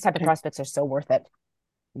these type of prospects are so worth it.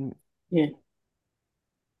 Yeah.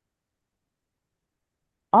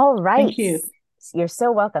 All right. Thank you. You're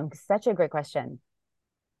so welcome. Such a great question.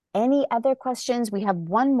 Any other questions? We have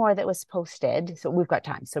one more that was posted, so we've got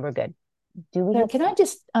time, so we're good. Can I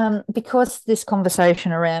just, because this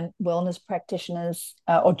conversation around wellness practitioners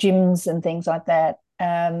or gyms and things like that,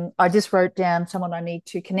 I just wrote down someone I need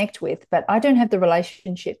to connect with, but I don't have the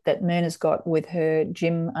relationship that Myrna's got with her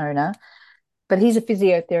gym owner, but he's a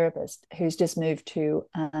physiotherapist who's just moved to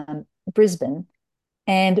Brisbane.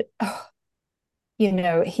 And,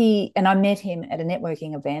 I met him at a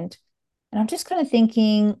networking event, and I'm just kind of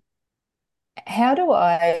thinking, how do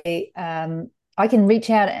I can reach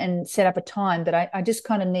out and set up a time, but I just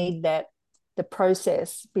kind of need the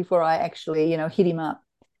process before I actually, hit him up.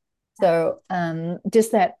 So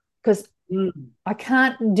just that, because I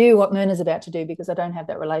can't do what Myrna's about to do because I don't have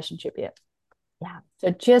that relationship yet. Yeah.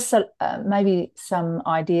 So just maybe some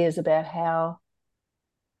ideas about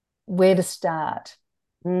where to start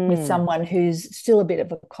with someone who's still a bit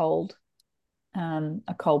of a cold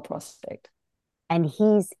prospect. And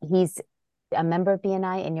he's a member of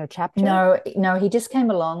BNI in your chapter? No, he just came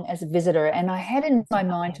along as a visitor, and I had in my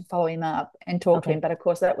mind to follow him up and talk to him, but of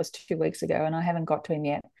course that was 2 weeks ago, and I haven't got to him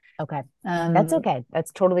yet. Okay, that's okay.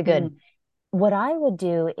 That's totally good. What I would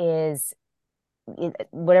do is,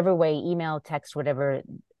 whatever way, email, text, whatever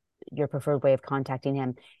your preferred way of contacting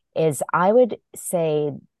him is, I would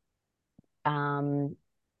say, even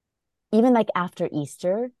like after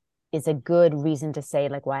Easter is a good reason to say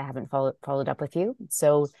like why I haven't followed up with you.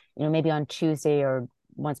 So, maybe on Tuesday, or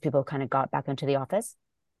once people kind of got back into the office.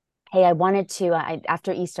 Hey, I wanted to,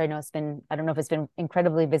 after Easter, I know I don't know if it's been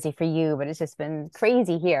incredibly busy for you, but it's just been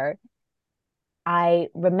crazy here. I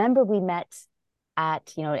remember we met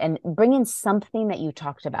at, and bring in something that you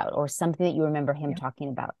talked about or something that you remember him talking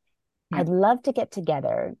about. I'd love to get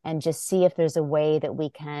together and just see if there's a way that we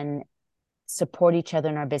can support each other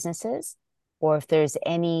in our businesses, or if there's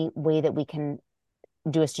any way that we can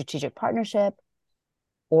do a strategic partnership,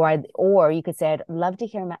 or you could say, I'd love to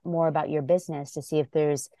hear more about your business to see if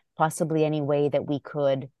there's possibly any way that we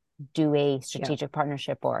could do a strategic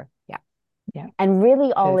partnership, or and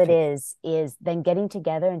really all it is then getting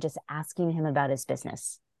together and just asking him about his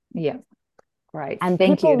business. Right. And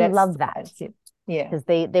Thank you. Love that. Because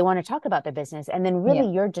they want to talk about their business, and then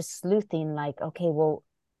really you're just sleuthing like, okay, well,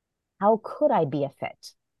 how could I be a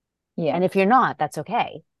fit? And if you're not, that's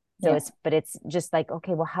okay. So it's just like,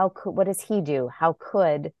 okay, well, what does he do? How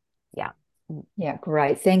could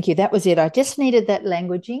great. Thank you. That was it. I just needed that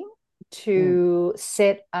languaging to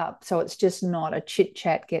set up so it's just not a chit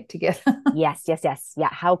chat get together. Yes. Yeah.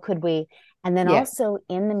 How could we? And then also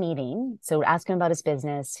in the meeting, so ask him about his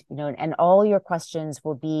business, and all your questions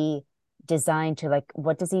will be designed to like,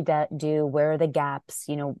 what does he do? Where are the gaps?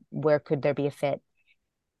 Where could there be a fit?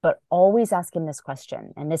 But always ask him this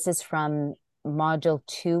question. And this is from module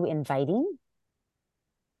 2, inviting.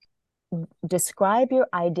 Describe your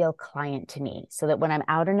ideal client to me, so that when I'm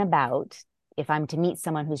out and about, if I'm to meet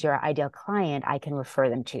someone who's your ideal client, I can refer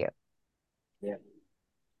them to you. Yeah.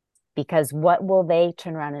 Because what will they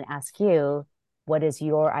turn around and ask you? What is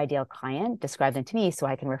your ideal client? Describe them to me so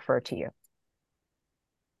I can refer to you.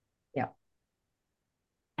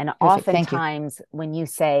 And oftentimes when you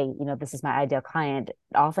say, this is my ideal client,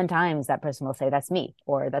 oftentimes that person will say, that's me,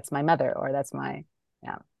 or that's my mother, or that's my,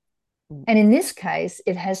 And in this case,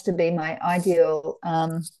 it has to be my ideal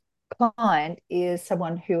client is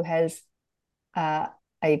someone who has a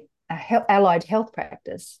allied health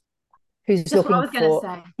practice, who's Just looking what I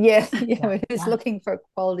was for say. looking for a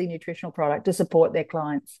quality nutritional product to support their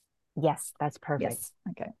clients. Yes, that's perfect. Yes.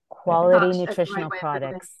 Okay. Quality nutritional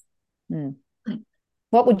products.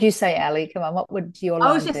 What would you say, Ali? Come on, what would your line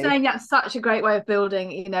I was just be? saying that's such a great way of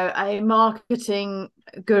building. A marketing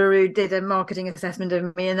guru did a marketing assessment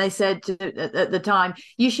of me, and they said at the time,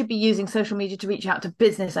 you should be using social media to reach out to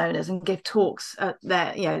business owners and give talks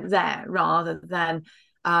there rather than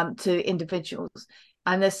to individuals.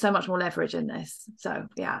 And there's so much more leverage in this. So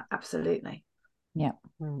yeah, absolutely. Yeah.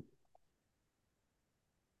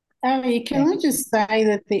 Ali, can I just say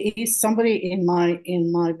that there is somebody in my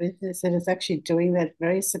business that is actually doing that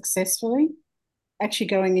very successfully, actually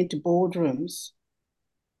going into boardrooms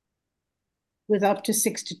with up to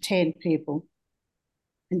 6 to 10 people,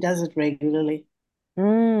 and does it regularly.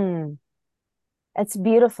 It's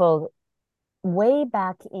beautiful. Way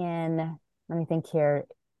back in, let me think here,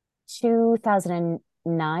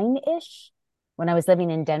 2009-ish, when I was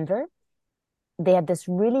living in Denver, they had this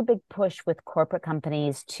really big push with corporate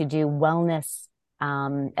companies to do wellness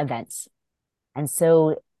events. And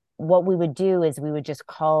so what we would do is we would just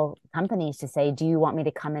call companies to say, do you want me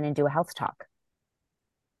to come in and do a health talk?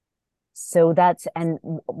 So and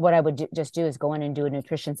what I would just do is go in and do a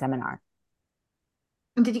nutrition seminar.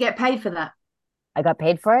 And did you get paid for that? I got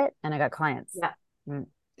paid for it, and I got clients. Yeah.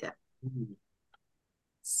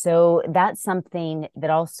 So that's something that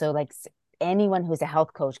also, like, anyone who's a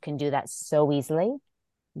health coach can do that so easily,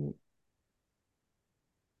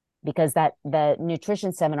 because the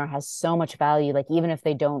nutrition seminar has so much value. Like, even if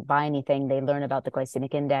they don't buy anything, they learn about the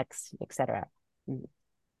glycemic index, etc.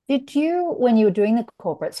 Did you, when you were doing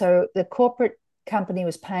so the corporate company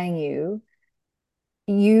was paying you,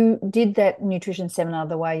 you did that nutrition seminar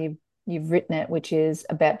the way you've written it, which is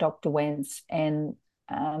about Dr. Wentz and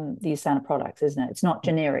the Asana products, isn't it? It's not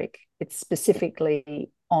generic. It's specifically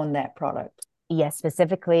on that product. Yes,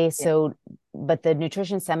 specifically. So, but the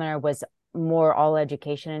nutrition seminar was more all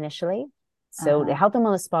education initially. So the Health and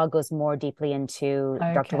Wellness Spa goes more deeply into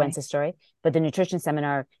Dr. Wentz's story, but the nutrition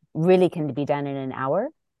seminar really can be done in an hour.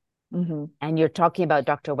 And you're talking about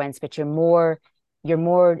Dr. Wentz, but the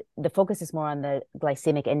focus is more on the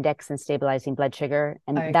glycemic index and stabilizing blood sugar.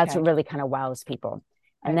 And that's what really kind of wows people.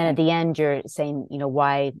 And then at the end, you're saying, you know,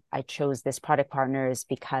 why I chose this product partner is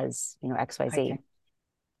because, you know, XYZ.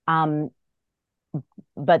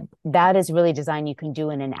 But that is really design you can do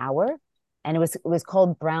in an hour. And it was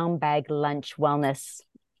called Brown Bag Lunch Wellness.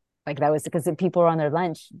 Like that was because people were on their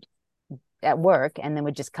lunch at work and then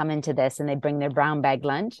would just come into this and they bring their brown bag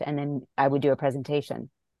lunch. And then I would do a presentation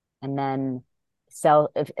and then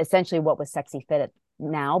sell essentially what was Sexy Fit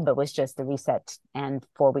now, but was just the reset and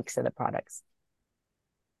 4 weeks of the products.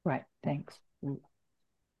 Right. Thanks.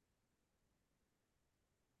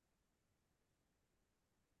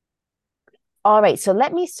 All right. So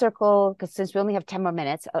let me circle, because since we only have 10 more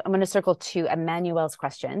minutes, I'm going to circle to Emmanuel's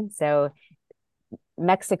question. So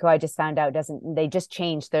Mexico, I just found out, they just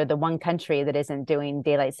changed. They're the one country that isn't doing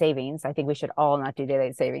daylight savings. I think we should all not do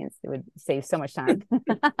daylight savings. It would save so much time.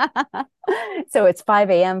 So it's 5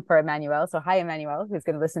 a.m. for Emmanuel. So hi, Emmanuel, who's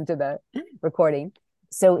going to listen to the recording.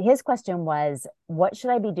 So his question was, what should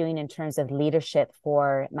I be doing in terms of leadership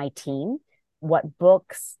for my team? What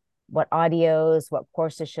books, what audios, what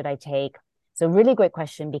courses should I take? So really great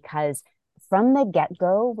question, because from the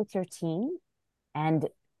get-go with your team, and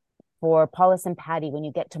for Paulus and Patty, when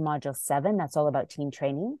you get to module 7, that's all about team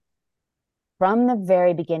training. From the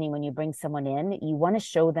very beginning, when you bring someone in, you want to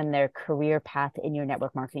show them their career path in your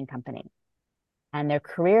network marketing company. And their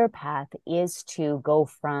career path is to go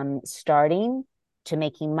from starting to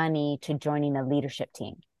making money to joining a leadership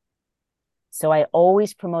team. So I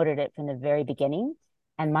always promoted it from the very beginning.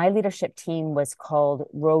 And my leadership team was called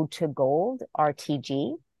Road to Gold,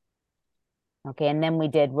 RTG. Okay, and then we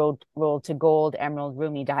did roll to gold, emerald,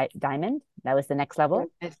 ruby, diamond. That was the next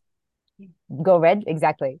level. Go red,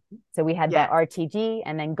 exactly. So we had the RTG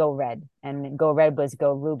and then go red. And go red was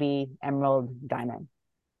go ruby, emerald, diamond.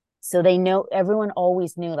 So they know, everyone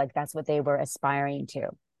always knew like that's what they were aspiring to.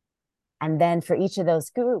 And then for each of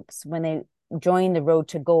those groups, when they joined the road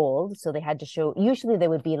to gold, so they had to show, usually they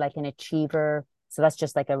would be like an achiever. So that's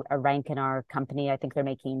just like a rank in our company. I think they're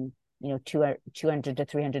making, you know, $200 to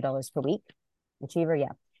 $300 per week. Achiever,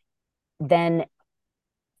 yeah. Then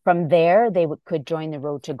from there, they could join the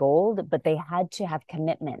road to gold, but they had to have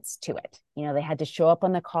commitments to it. You know, they had to show up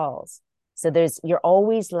on the calls. So you're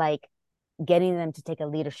always like getting them to take a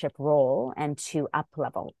leadership role and to up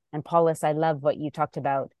level. And Paulus, I love what you talked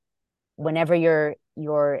about. Whenever you're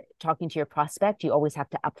talking to your prospect, you always have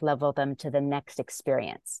to up level them to the next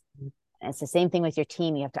experience. And it's the same thing with your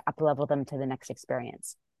team. You have to up level them to the next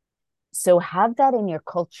experience. So have that in your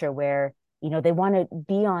culture where, you know, they want to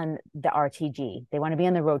be on the RTG, they want to be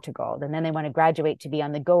on the road to gold, and then they want to graduate to be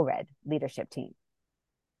on the Go Red leadership team.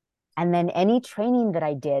 And then any training that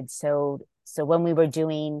I did, so when we were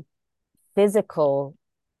doing physical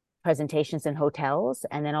presentations in hotels,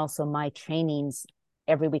 and then also my trainings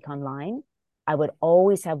every week online, I would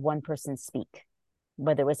always have one person speak,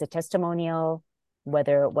 whether it was a testimonial,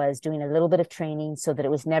 whether it was doing a little bit of training, so that it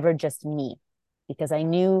was never just me. Because I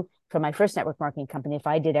knew from my first network marketing company, if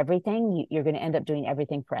I did everything, you're going to end up doing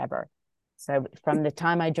everything forever. So from the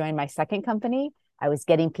time I joined my second company, I was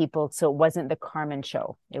getting people. So it wasn't the Carmen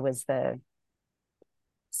show. It was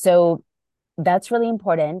so that's really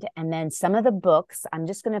important. And then some of the books, I'm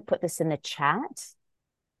just going to put this in the chat.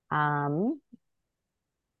 Actually,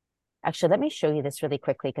 let me show you this really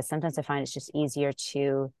quickly, because sometimes I find it's just easier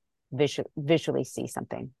to visually see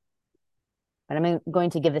something. But I'm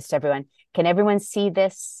going to give this to everyone. Can everyone see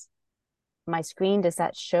this? My screen, does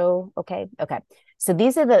that show? Okay. So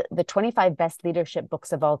these are the 25 best leadership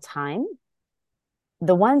books of all time.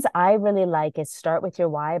 The ones I really like is Start With Your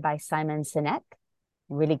Why by Simon Sinek.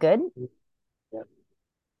 Really good. Yeah.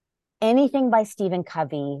 Anything by Stephen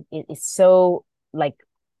Covey is so like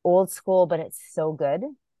old school, but it's so good.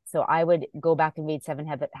 So I would go back and read 7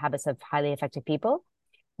 Habits of Highly Effective People.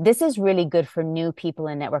 This is really good for new people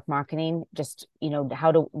in network marketing. Just, you know,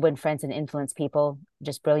 how to win friends and influence people.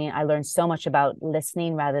 Just brilliant. I learned so much about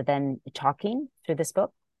listening rather than talking through this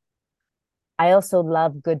book. I also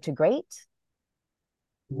love Good to Great.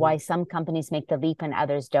 Why some companies make the leap and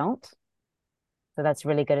others don't. So that's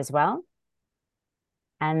really good as well.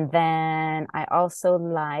 And then I also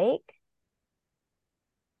like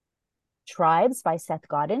Tribes by Seth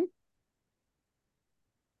Godin.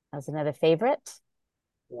 That's another favorite.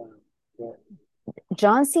 Yeah.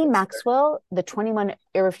 John C. Maxwell, The 21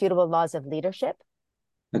 Irrefutable Laws of Leadership.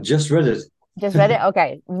 I just read it. Just read it?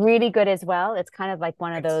 Okay. Really good as well. It's kind of like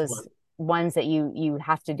one of those ones that you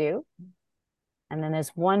have to do. And then there's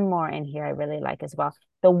one more in here I really like as well.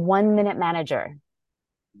 The 1 Minute Manager.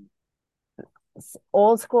 It's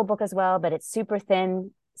old school book as well, but it's super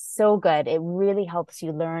thin. So good. It really helps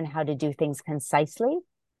you learn how to do things concisely.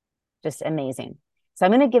 Just amazing. So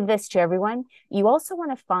I'm going to give this to everyone. You also want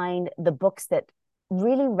to find the books that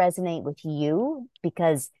really resonate with you,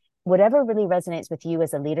 because whatever really resonates with you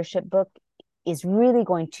as a leadership book is really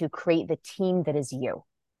going to create the team that is you.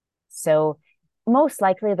 So most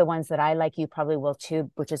likely the ones that I like, you probably will too,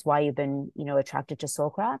 which is why you've been, attracted to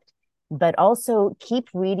Soulcraft. But also keep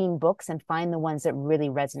reading books and find the ones that really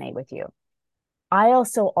resonate with you. I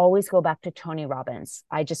also always go back to Tony Robbins.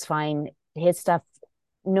 I just find his stuff,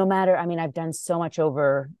 no matter, I mean, I've done so much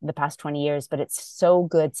over the past 20 years, but it's so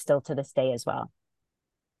good still to this day as well.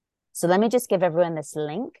 So let me just give everyone this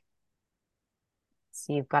link.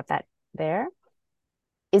 So you've got that there.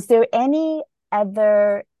 Is there any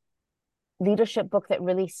other leadership book that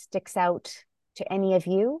really sticks out to any of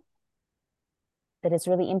you that has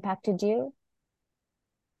really impacted you?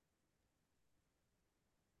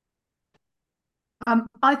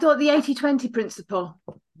 I thought the 80-20 principle.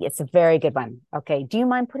 It's a very good one. Okay. Do you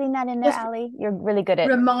mind putting that in there, Just Ali? You're really good at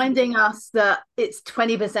reminding us that it's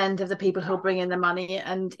 20% of the people who'll bring in the money,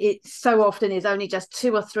 and it so often is only just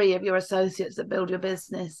 2 or 3 of your associates that build your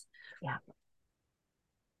business. Yeah.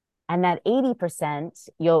 And that 80%,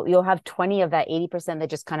 you'll have 20 of that 80% that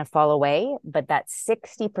just kind of fall away, but that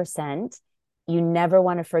 60% you never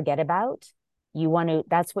want to forget about.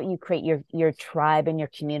 That's what you create your tribe and your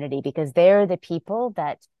community, because they're the people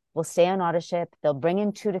that will stay on Autoship. They'll bring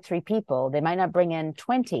in 2 to 3 people. They might not bring in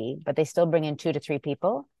 20, but they still bring in 2 to 3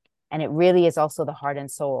 people. And it really is also the heart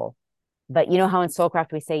and soul. But you know how in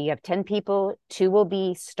Soulcraft we say you have 10 people, 2 will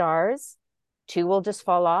be stars, 2 will just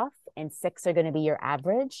fall off, and 6 are going to be your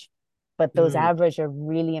average. But those average are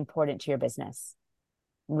really important to your business.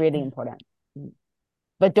 Really important.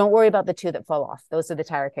 But don't worry about the 2 that fall off. Those are the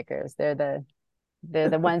tire kickers. They're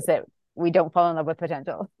the ones that we don't fall in love with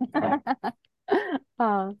potential.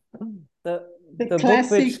 The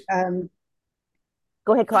classic.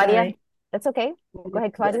 Go ahead, Claudia. Sorry. That's okay. Go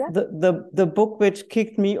ahead, Claudia. The book which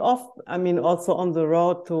kicked me off, I mean, also on the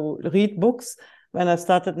road to read books when I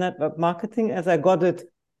started network marketing, as I got it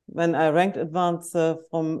when I ranked advanced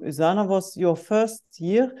from Usana, was Your First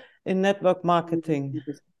Year in Network Marketing.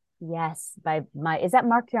 Yes, is that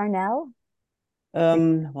Mark Yarnell?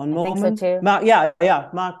 One I moment. think so too. Mark yes.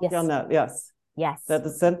 Yarnell, yes. Yes. That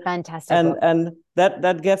is it. Fantastic. And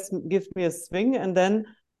that gives me a swing. And then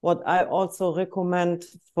what I also recommend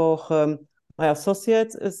for my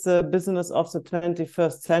associates is the Business of the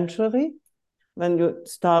 21st Century. When you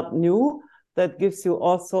start new, that gives you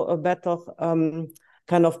also a better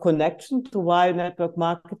kind of connection to why network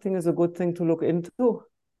marketing is a good thing to look into.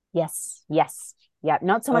 Yes. Yeah,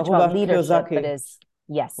 not so much about leadership, but is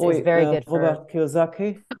very good for Robert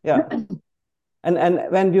Kiyosaki. Yeah. and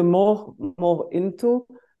when you're more into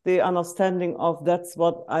the understanding of that's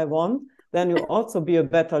what I want, then you also be a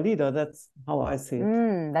better leader. That's how I see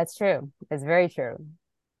it. That's true. It's very true.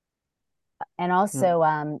 And also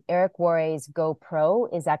Eric Worre's Go Pro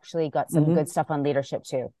is actually got some good stuff on leadership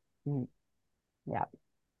too. Yeah.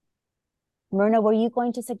 Myrna, were you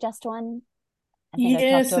going to suggest one?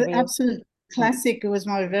 Yes, absolute classic. It was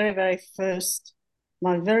my very, very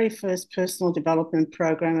first personal development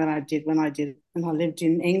program that I did when I lived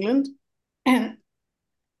in England. And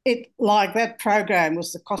that program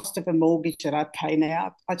was the cost of a mortgage that I pay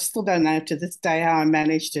now. I still don't know to this day how I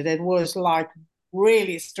managed it. It was like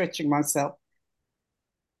really stretching myself.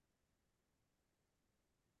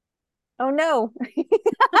 Oh no.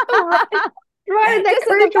 Right at that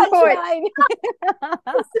crucial point.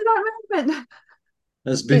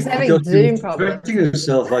 That's big. She's having Zoom problems.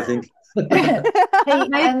 Yourself, I think.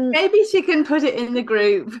 Maybe she can put it in the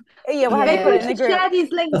group. Yeah, we'll have Maybe in the group. Share these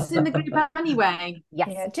links in the group anyway. Yes.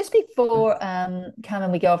 Yeah, just before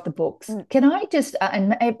Carmen, we go off the books, can I just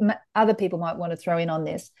and other people might want to throw in on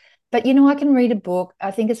this, but I can read a book,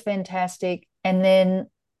 I think it's fantastic, and then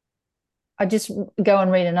I just go and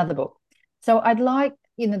read another book. So I'd like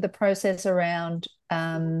the process around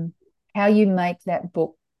how you make that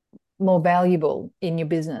book more valuable in your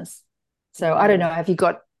business. So I don't know, have you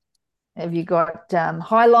got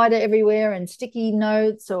highlighter everywhere and sticky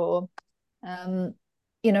notes, or how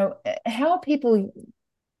are people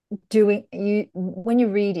doing when you're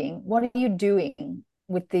reading? What are you doing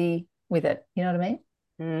with it? You know what I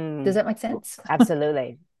mean? Does that make sense?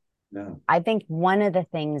 Absolutely. Yeah. I think one of the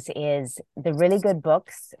things is the really good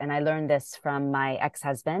books, and I learned this from my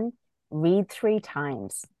ex-husband, read 3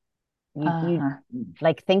 times. You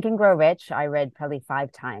like Think and Grow Rich, I read probably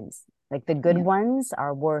 5 times. Like the good ones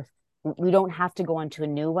are we don't have to go on to a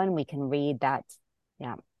new one. We can read that.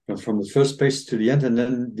 Yeah. From the first page to the end, and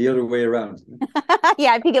then the other way around.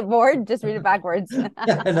 Yeah, if you get bored, just read it backwards.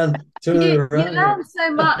 And then turn it around. You learn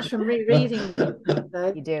so much from rereading.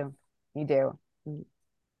 You do.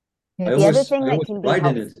 I The other thing that always can be write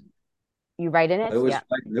in helpful, it. you write in I it? always Yeah.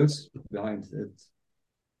 write notes behind it.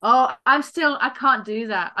 Oh, I can't do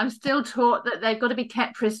that. I'm still taught that they've got to be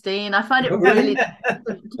kept pristine. I find it Oh, really really?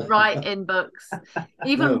 difficult to write in books.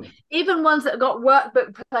 Even No. even ones that have got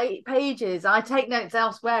workbook pages, I take notes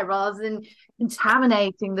elsewhere rather than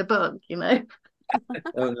contaminating the book, you know.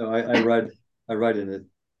 Oh no, I write in it.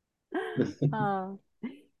 Oh,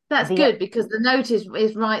 That's the good because the note is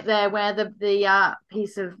right there where the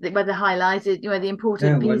piece of where the highlighted, you know, the Yeah,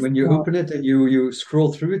 important piece. when you open it and you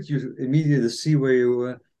scroll through it, you immediately see where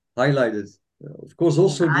you highlighted. Of course,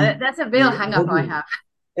 also That's a real the hang up I audio have.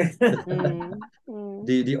 mm, mm,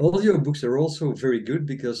 the audio books are also very good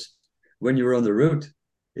because when you're on the road,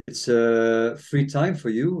 it's free time for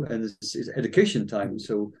you and it's education time.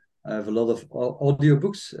 So I have a lot of audio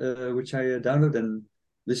books which I download and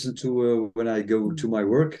listen to when I go to my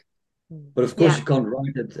work. mm, But of course, Yeah. you can't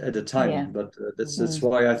write it at a Yeah. time. But that's mm.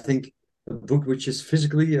 why I think a book which is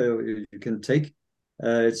physically you can take,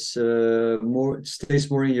 it's more it stays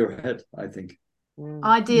more in your head. I think. Mm,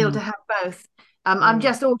 Ideal to have both. I'm mm,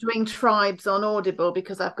 just ordering Tribes on Audible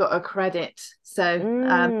because I've got a credit. So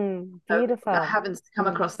I beautiful. haven't come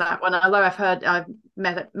Mm, across that one. Although I've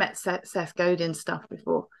met Seth Godin stuff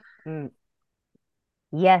before. mm.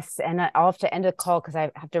 Yes, and I'll have to end the call because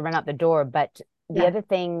I have to run out the door. But the Yeah. other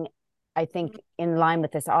thing I think in line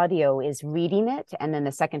with this audio is reading it and then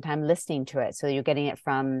the second time listening to it. So you're getting it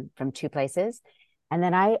from two places. And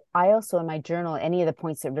then I also in my journal, any of the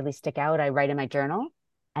points that really stick out, I write in my journal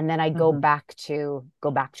and then I go back to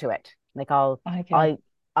it. Like Okay.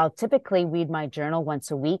 I'll typically read my journal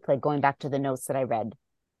once a week, like going back to the notes that I read,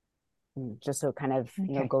 just so it kind of,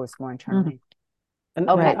 Okay. goes more internally. And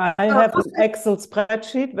Okay. I have an Excel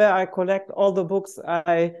spreadsheet where I collect all the books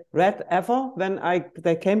I read ever when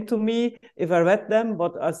they came to me, if I read them,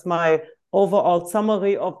 what is my overall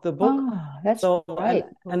summary of the book. Oh, that's So great.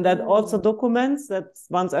 and that also documents that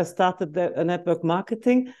once I started the network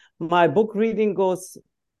marketing, my book reading goes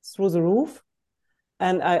through the roof.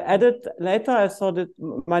 And I added later, I thought it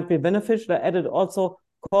might be beneficial. I added also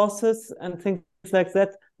courses and things like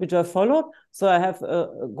that, which I followed. So I have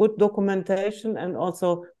a good documentation and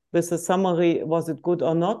also with a summary, was it good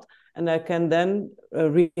or not? And I can then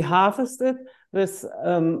reharvest it with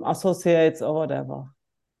associates or whatever.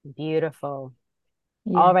 Beautiful.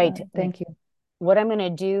 Yeah, All right. thank you. What I'm going to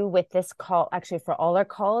do with this call, actually for all our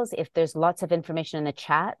calls, if there's lots of information in the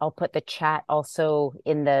chat, I'll put the chat also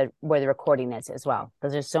in where the recording is as well,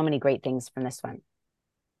 because there's so many great things from this one.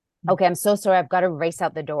 Okay, I'm so sorry. I've got to race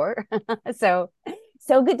out the door. So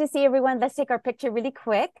good to see everyone. Let's take our picture really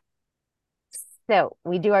quick. So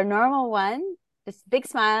we do our normal one, just big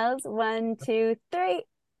smiles. 1, 2, 3.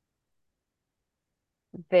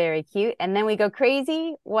 Very cute. And then we go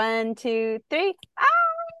crazy. 1, 2, 3. Ah!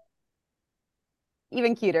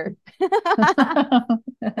 Even cuter.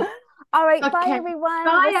 All right. Bye, Okay. everyone.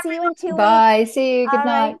 Bye, We'll see you in 2 weeks. Bye. See you. Good All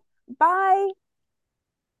night. right. Bye.